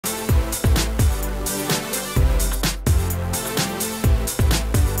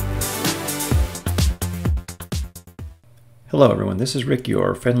Hello everyone, this is Rick,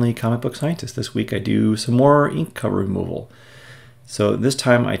 your friendly comic book scientist. This week I do some more ink cover removal. So this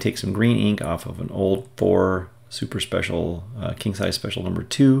time I take some green ink off of an old Thor super special, king size special number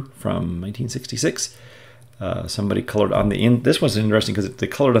 2 from 1966. Somebody colored on the this one's interesting because they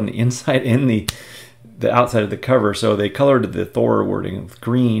colored on the inside and the outside of the cover. So they colored the Thor wording with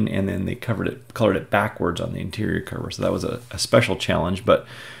green and then they colored it backwards on the interior cover. So that was a special challenge, but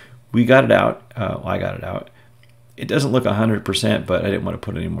we got it out. I got it out. It doesn't look 100%, but I didn't want to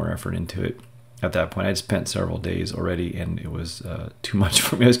put any more effort into it at that point. I'd spent several days already, and it was too much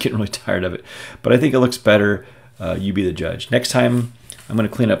for me. I was getting really tired of it. But I think it looks better. You be the judge. Next time, I'm going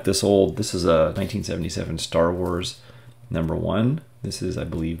to clean up this old, this is a 1977 Star Wars number 1. This is, I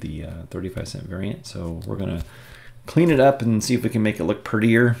believe, the 35-cent variant. So we're going to clean it up and see if we can make it look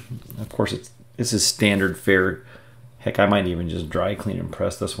prettier. Of course, this is standard fare. Heck, I might even just dry clean and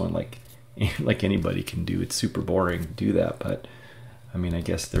press this one like anybody can do. It's super boring to do that, but I mean, I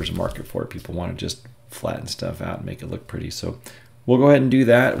guess there's a market for it. People want to just flatten stuff out and make it look pretty. So we'll go ahead and do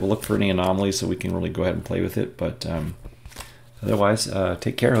that. We'll look for any anomalies so we can really go ahead and play with it. But otherwise,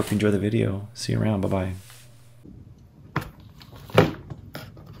 take care. Hope you enjoy the video. See you around. Bye-bye.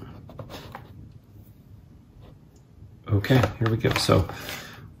 Okay, here we go. So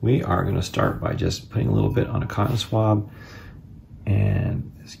we are going to start by just putting a little bit on a cotton swab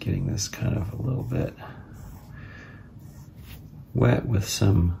and just getting this kind of a little bit wet with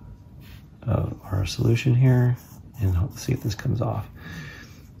some of our solution here, and let's see if this comes off.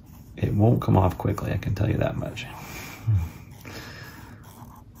 It won't come off quickly, I can tell you that much.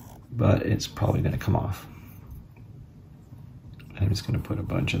 But it's probably going to come off. I'm just going to put a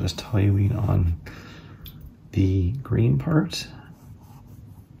bunch of this toluene on the green part.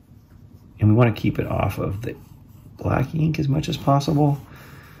 And we want to keep it off of the black ink as much as possible.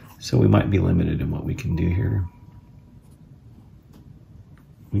 So we might be limited in what we can do here.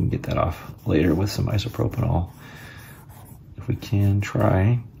 We can get that off later with some isopropanol if we can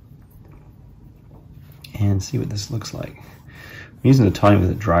try and see what this looks like. I'm using the toluene because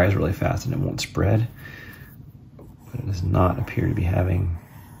it dries really fast and it won't spread, but it does not appear to be having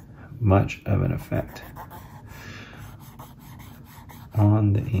much of an effect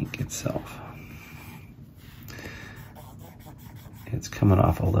on the ink itself. It's coming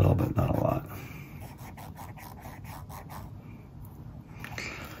off a little, but not a lot.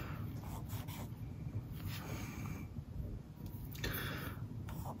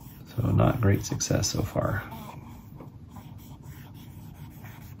 So not great success so far.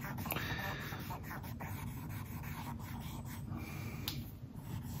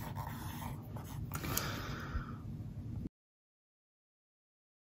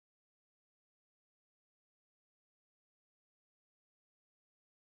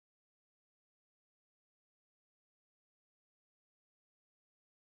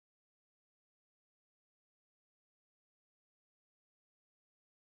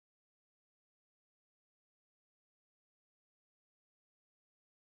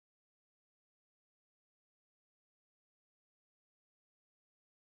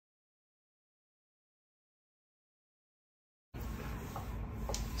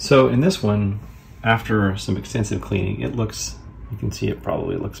 So in this one, after some extensive cleaning, it looks, you can see it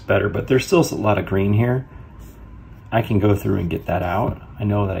probably looks better, but there's still a lot of green here. I can go through and get that out. I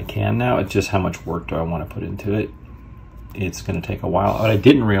know that I can now. It's just how much work do I want to put into it. It's going to take a while. What I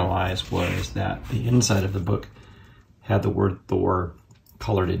didn't realize was that the inside of the book had the word Thor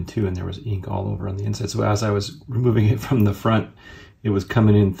colored in too, and there was ink all over on the inside. So as I was removing it from the front, it was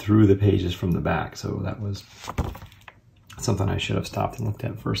coming in through the pages from the back. So that was something I should have stopped and looked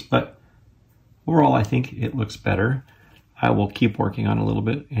at first. But overall, I think it looks better. I will keep working on it a little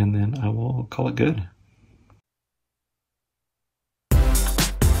bit and then I will call it good.